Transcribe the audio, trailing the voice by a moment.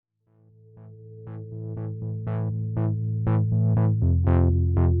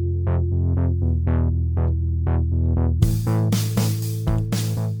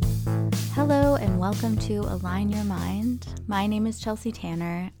welcome to Align Your Mind. My name is Chelsea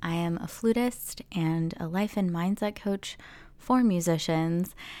Tanner. I am a flutist and a life and mindset coach for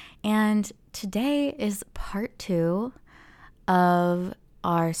musicians. And today is part 2 of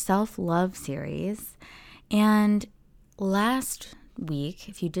our self-love series. And last week,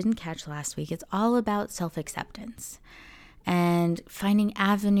 if you didn't catch last week, it's all about self-acceptance and finding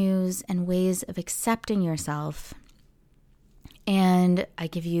avenues and ways of accepting yourself. And I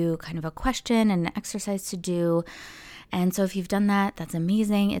give you kind of a question and an exercise to do. And so if you've done that, that's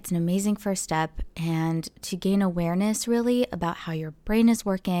amazing. It's an amazing first step. And to gain awareness really about how your brain is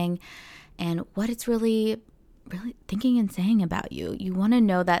working and what it's really thinking and saying about you. You want to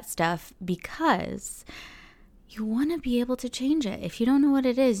know that stuff because you want to be able to change it. If you don't know what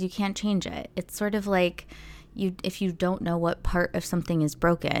it is, you can't change it. It's sort of like if you don't know what part of something is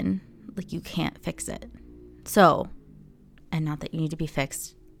broken, like you can't fix it. So, and not that you need to be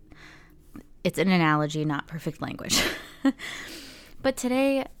fixed. It's an analogy, not perfect language. But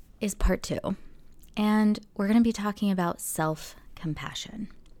today is part 2, and we're going to be talking about self-compassion.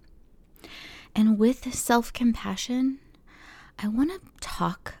 And with self-compassion, I want to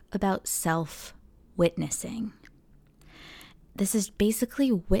talk about self-witnessing. This is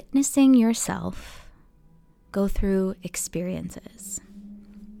basically witnessing yourself go through experiences.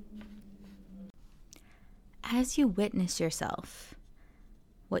 As you witness yourself,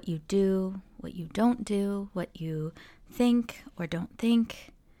 what you do, what you don't do, what you think or don't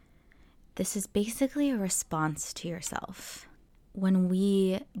think, this is basically a response to yourself. When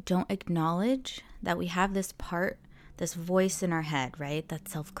we don't acknowledge that we have this part, this voice in our head, right?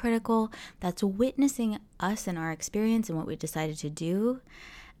 That's self-critical, that's witnessing us and our experience and what we decided to do,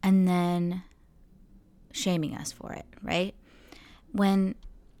 and then shaming us for it, right? When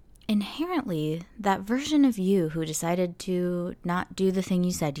inherently, that version of you who decided to not do the thing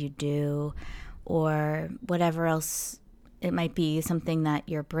you said you'd do, or whatever else it might be, something that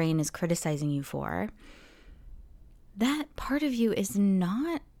your brain is criticizing you for, that part of you is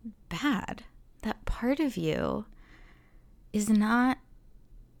not bad. That part of you is not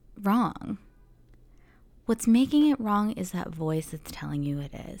wrong. What's making it wrong is that voice that's telling you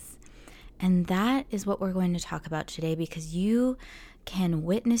it is. And that is what we're going to talk about today, because you can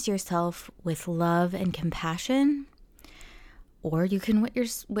witness yourself with love and compassion, or you can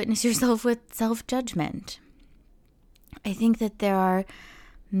witness yourself with self-judgment. I think that there are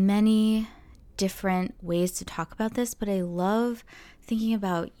many different ways to talk about this, but I love thinking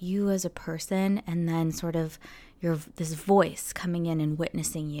about you as a person and then sort of this voice coming in and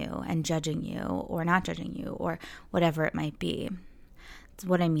witnessing you and judging you or not judging you or whatever it might be. That's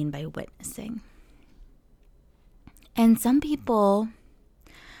what I mean by witnessing. And some people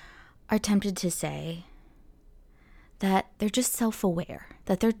are tempted to say that they're just self-aware,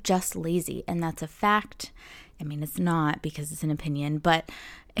 that they're just lazy, and that's a fact. I mean, it's not because it's an opinion, but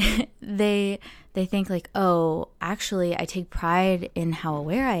they think like, oh, actually, I take pride in how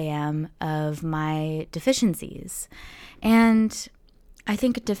aware I am of my deficiencies. And I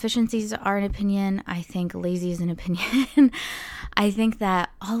think deficiencies are an opinion. I think lazy is an opinion. I think that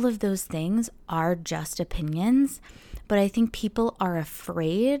all of those things are just opinions, but I think people are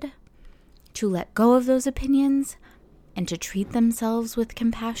afraid to let go of those opinions and to treat themselves with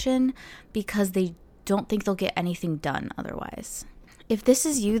compassion because they don't think they'll get anything done otherwise. If this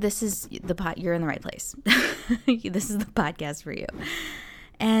is you, this is you're in the right place. This is the podcast for you.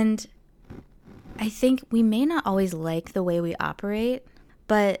 And I think we may not always like the way we operate,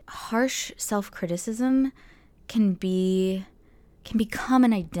 but harsh self-criticism can become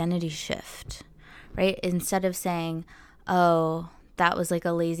an identity shift, right? Instead of saying, oh, that was like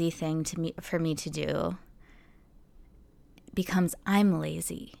a lazy thing for me to do, becomes I'm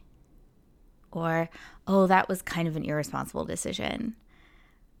lazy. Or, oh, that was kind of an irresponsible decision.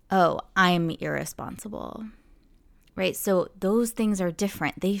 Oh, I'm irresponsible, right? So those things are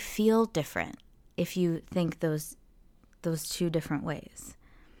different. They feel different if you think those two different ways.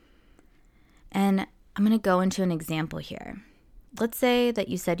 And I'm going to go into an example here. Let's say that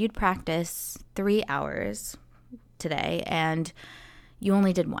you said you'd practice 3 hours today and you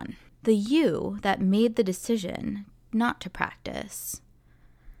only did 1. The you that made the decision not to practice,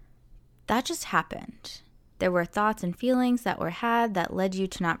 that just happened. There were thoughts and feelings that were had that led you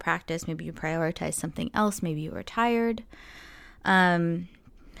to not practice. Maybe you prioritized something else. Maybe you were tired.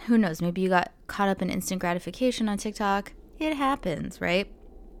 Who knows? Maybe you got caught up in instant gratification on TikTok. It happens, right?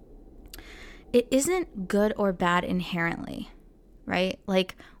 It isn't good or bad inherently, right?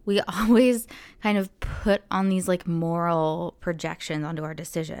 Like we always kind of put on these like moral projections onto our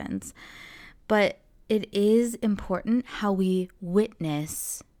decisions. But it is important how we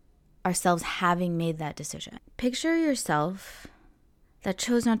witness ourselves having made that decision. Picture yourself that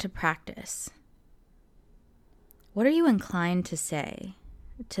chose not to practice. What are you inclined to say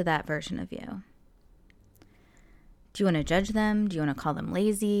to that version of you? Do you want to judge them? Do you want to call them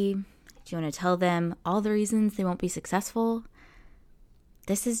lazy? Do you want to tell them all the reasons they won't be successful?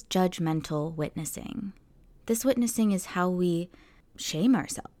 This is judgmental witnessing. This witnessing is how we shame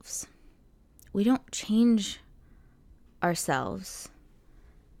ourselves. We don't change ourselves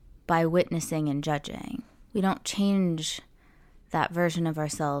by witnessing and judging. We don't change that version of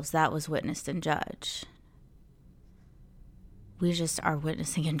ourselves that was witnessed and judged. We just are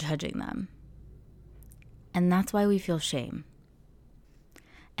witnessing and judging them. And that's why we feel shame.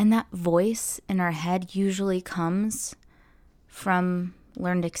 And that voice in our head usually comes from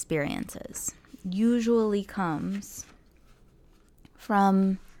learned experiences. Usually comes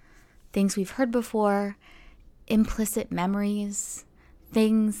from things we've heard before, implicit memories,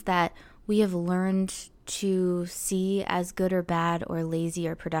 things that we have learned to see as good or bad or lazy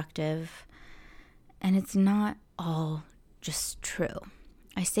or productive. And it's not all just true.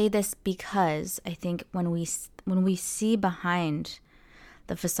 I say this because I think when we see behind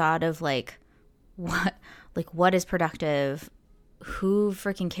the facade of what is productive, who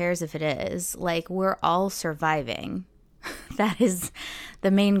freaking cares if it is? We're all surviving. That is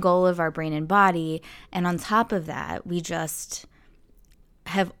the main goal of our brain and body. And on top of that, we just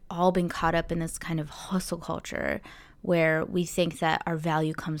have all been caught up in this kind of hustle culture where we think that our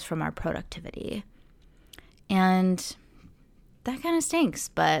value comes from our productivity. And that kind of stinks,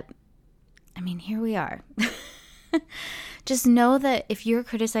 but I mean, here we are. Just know that if you're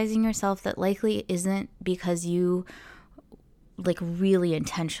criticizing yourself, that likely isn't because you really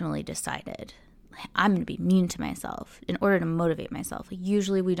intentionally decided, I'm going to be mean to myself in order to motivate myself.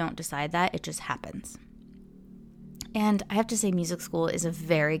 Usually we don't decide that, it just happens. And I have to say, music school is a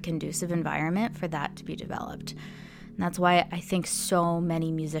very conducive environment for that to be developed. And that's why I think so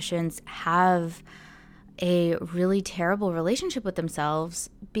many musicians have a really terrible relationship with themselves,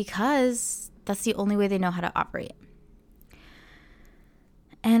 because that's the only way they know how to operate.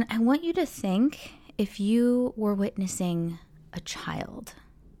 And I want you to think, if you were witnessing a child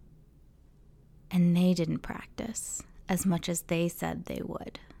and they didn't practice as much as they said they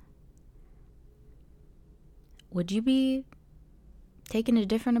would you be taking a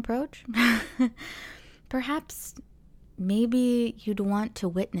different approach? Perhaps, maybe you'd want to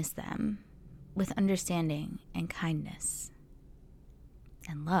witness them with understanding and kindness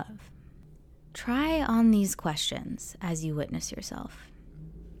and love. Try on these questions as you witness yourself.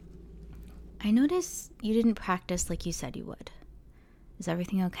 I notice you didn't practice like you said you would. Is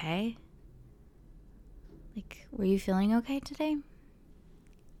everything okay? Were you feeling okay today?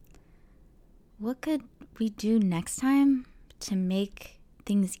 What could we do next time to make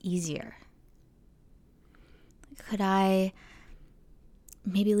things easier? Could I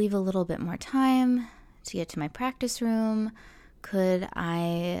maybe leave a little bit more time to get to my practice room? Could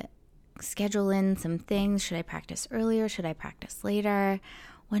I schedule in some things? Should I practice earlier? Should I practice later?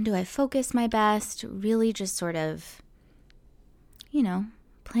 When do I focus my best? Really just sort of,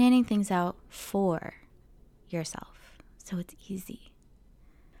 planning things out for yourself so it's easy.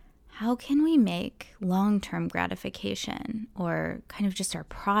 How can we make long-term gratification, or kind of just our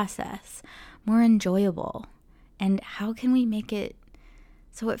process, more enjoyable? And how can we make it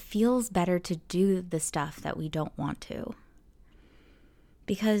so it feels better to do the stuff that we don't want to?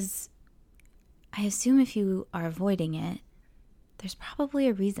 Because I assume if you are avoiding it, there's probably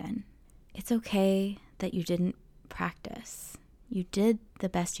a reason. It's okay that you didn't practice. You did the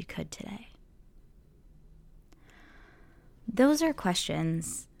best you could today. Those are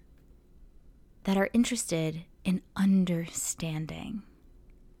questions that are interested in understanding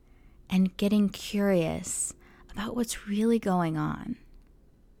and getting curious about what's really going on.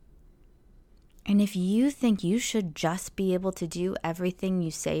 And if you think you should just be able to do everything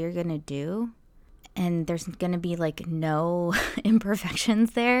you say you're going to do, and there's going to be no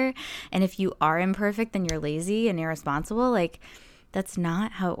imperfections there, and if you are imperfect, then you're lazy and irresponsible, that's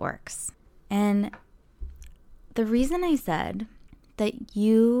not how it works. And the reason I said that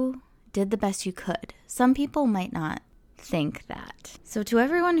you did the best you could, some people might not think that. So to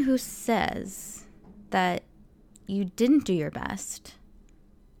everyone who says that you didn't do your best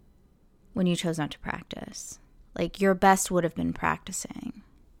when you chose not to practice, your best would have been practicing.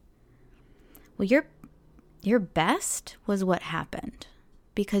 Well, your best was what happened,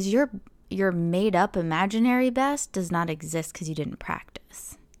 because your made up imaginary best does not exist because you didn't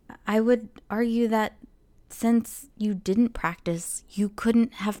practice. I would argue that since you didn't practice, you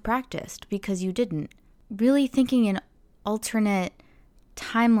couldn't have practiced because you didn't. Really thinking in alternate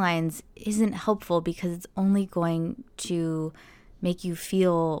timelines isn't helpful because it's only going to make you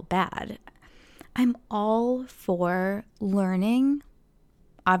feel bad. I'm all for learning,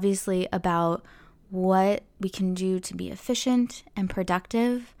 obviously, about what we can do to be efficient and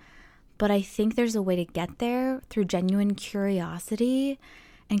productive, but I think there's a way to get there through genuine curiosity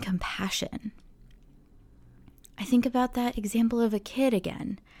and compassion. I think about that example of a kid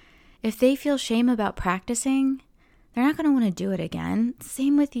again. If they feel shame about practicing, they're not going to want to do it again.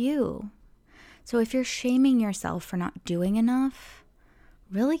 Same with you. So if you're shaming yourself for not doing enough,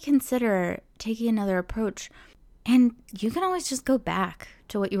 really consider taking another approach. And you can always just go back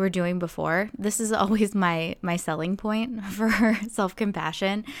to what you were doing before. This is always my selling point for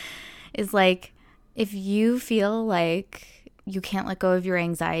self-compassion, is like, if you feel like you can't let go of your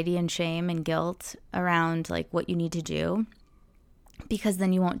anxiety and shame and guilt around like what you need to do, because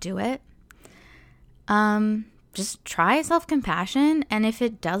then you won't do it, just try self-compassion. And if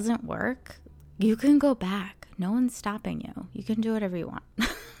it doesn't work, you can go back. No one's stopping you. You can do whatever you want.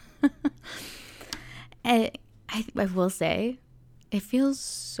 I will say, it feels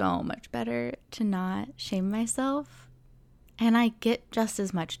so much better to not shame myself, and I get just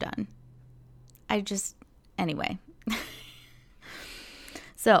as much done. Anyway.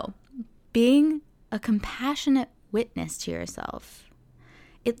 So, being a compassionate witness to yourself,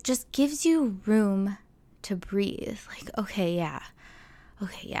 it just gives you room to breathe. Like, okay, yeah,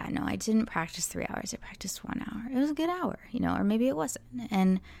 no, I didn't practice 3 hours. I practiced 1 hour. It was a good hour, or maybe it wasn't.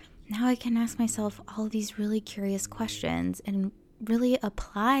 And now I can ask myself all these really curious questions and really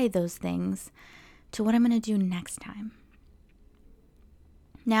apply those things to what I'm going to do next time.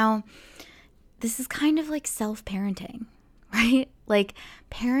 Now, this is kind of like self-parenting, right? Like,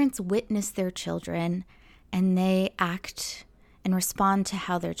 parents witness their children and they act and respond to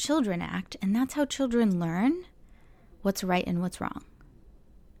how their children act, and that's how children learn what's right and what's wrong,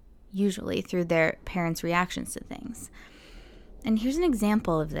 usually through their parents' reactions to things. And here's an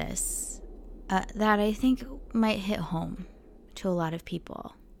example of this that I think might hit home to a lot of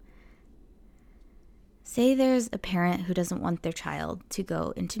people. Say there's a parent who doesn't want their child to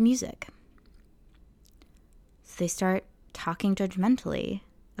go into music. So they start talking judgmentally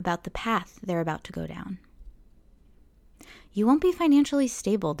about the path they're about to go down. You won't be financially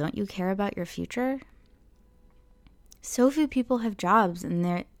stable. Don't you care about your future? So few people have jobs in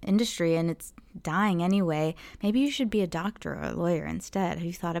their industry and it's dying anyway. Maybe you should be a doctor or a lawyer instead. Have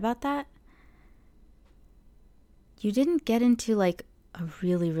you thought about that? You didn't get into like a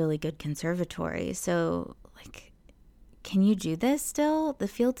really, really good conservatory. So like, can you do this still? The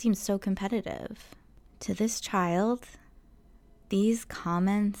field seems so competitive. To this child, these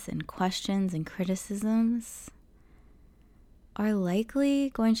comments and questions and criticisms are likely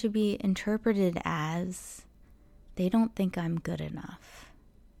going to be interpreted as, they don't think I'm good enough.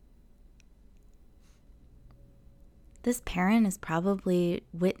 This parent is probably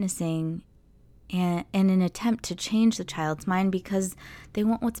witnessing in an attempt to change the child's mind because they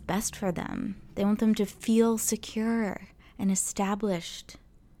want what's best for them. They want them to feel secure and established.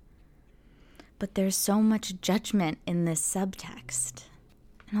 But there's so much judgment in this subtext.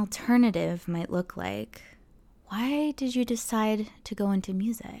 An alternative might look like, why did you decide to go into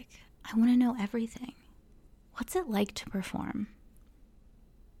music? I want to know everything. What's it like to perform?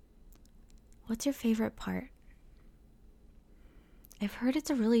 What's your favorite part? I've heard it's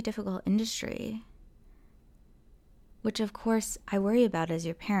a really difficult industry, which of course I worry about as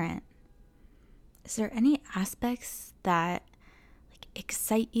your parent. Is there any aspects that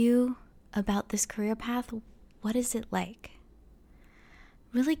excite you about this career path? What is it like?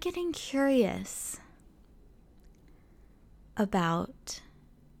 Really getting curious about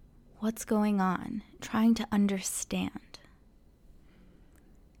what's going on, trying to understand,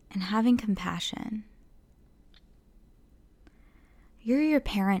 and having compassion. You're your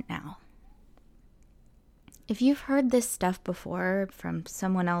parent now. If you've heard this stuff before from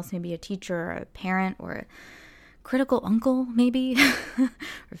someone else, maybe a teacher or a parent or a critical uncle maybe,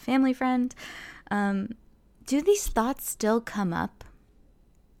 or family friend, do these thoughts still come up?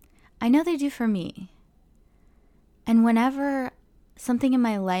 I know they do for me. And whenever something in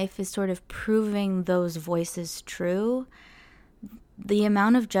my life is sort of proving those voices true, the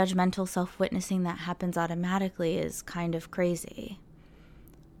amount of judgmental self-witnessing that happens automatically is kind of crazy.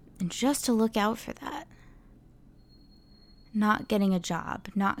 And just to look out for that. Not getting a job,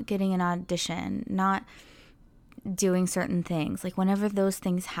 not getting an audition, not doing certain things. Like whenever those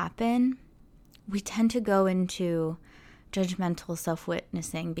things happen, we tend to go into judgmental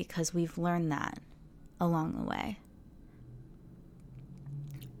self-witnessing because we've learned that along the way.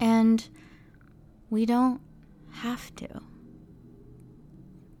 And we don't have to.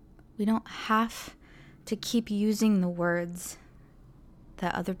 We don't have to keep using the words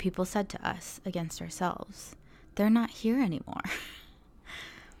that other people said to us against ourselves. They're not here anymore.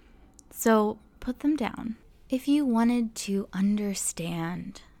 So put them down. If you wanted to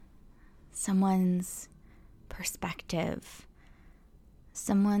understand someone's perspective,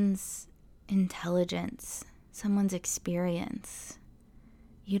 someone's intelligence, someone's experience,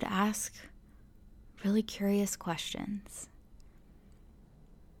 you'd ask really curious questions.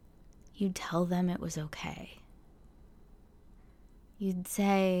 You'd tell them it was okay. You'd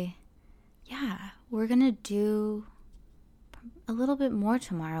say, yeah, we're going to do a little bit more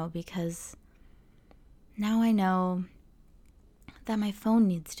tomorrow because now I know that my phone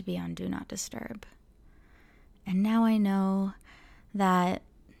needs to be on Do Not Disturb. And now I know that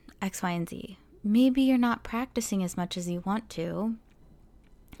X, Y, and Z. Maybe you're not practicing as much as you want to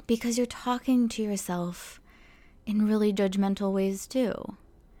because you're talking to yourself in really judgmental ways too.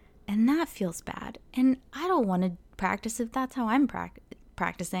 And that feels bad. And I don't want to practice if that's how I'm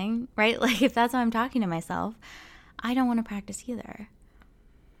practicing, right? Like if that's how I'm talking to myself, I don't want to practice either.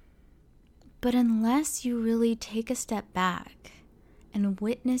 But unless you really take a step back and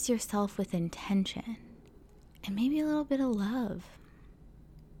witness yourself with intention and maybe a little bit of love,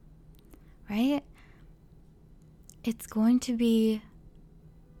 right? It's going to be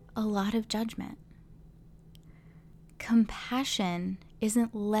a lot of judgment. Compassion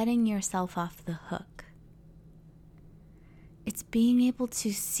isn't letting yourself off the hook. It's being able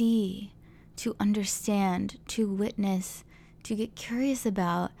to see, to understand, to witness, to get curious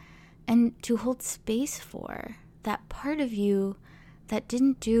about, and to hold space for that part of you that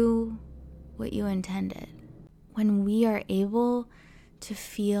didn't do what you intended. When we are able to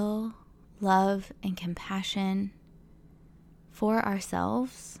feel love and compassion for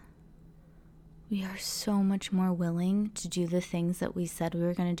ourselves, we are so much more willing to do the things that we said we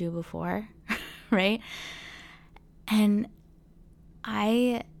were going to do before, right? And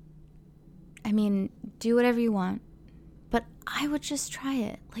I mean, do whatever you want, but I would just try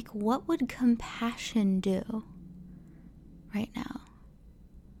it. Like, what would compassion do right now?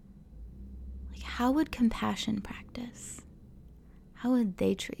 Like, how would compassion practice? How would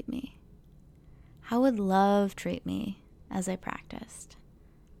they treat me? How would love treat me as I practiced?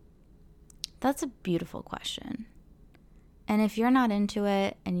 That's a beautiful question. And if you're not into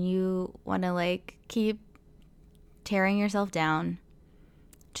it and you want to like keep tearing yourself down,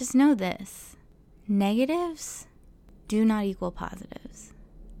 just know this. Negatives do not equal positives.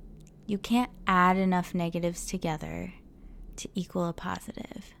 You can't add enough negatives together to equal a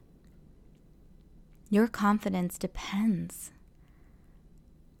positive. Your confidence depends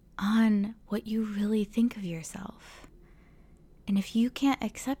on what you really think of yourself. And if you can't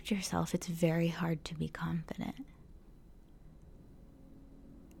accept yourself, it's very hard to be confident.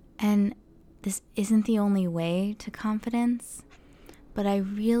 And this isn't the only way to confidence, but I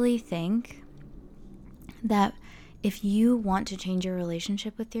really think that if you want to change your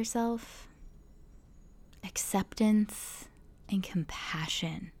relationship with yourself, acceptance and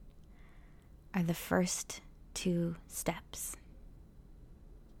compassion are the first two steps.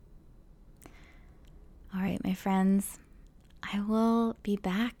 All right, my friends, I will be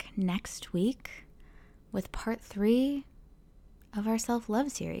back next week with part 3 of our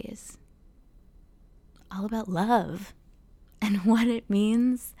self-love series. All about love and what it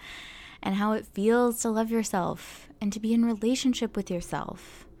means and how it feels to love yourself and to be in relationship with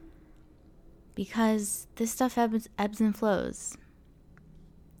yourself. Because this stuff ebbs and flows.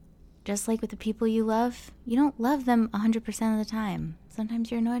 Just like with the people you love, you don't love them 100% of the time. Sometimes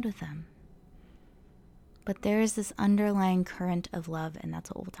you're annoyed with them. But there is this underlying current of love, and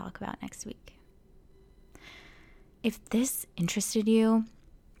that's what we'll talk about next week. If this interested you,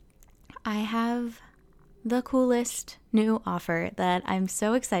 I have the coolest new offer that I'm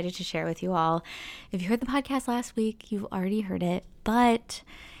so excited to share with you all. If you heard the podcast last week, you've already heard it, but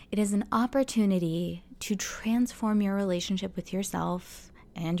it is an opportunity to transform your relationship with yourself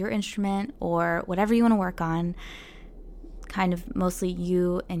and your instrument or whatever you want to work on, kind of mostly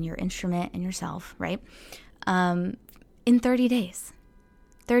you and your instrument and yourself, right? In 30 days.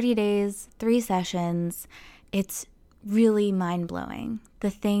 30 days, 3 sessions. It's really mind-blowing, the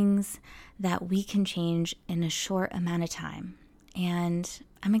things that we can change in a short amount of time. And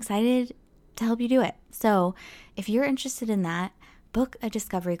I'm excited to help you do it. So if you're interested in that, book a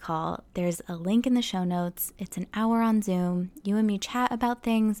discovery call. There's a link in the show notes. It's an hour on Zoom. You and me chat about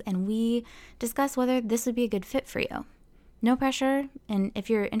things, and we discuss whether this would be a good fit for you. No pressure. And if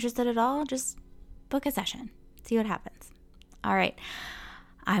you're interested at all, just book a session. See what happens. All right.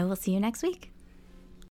 I will see you next week.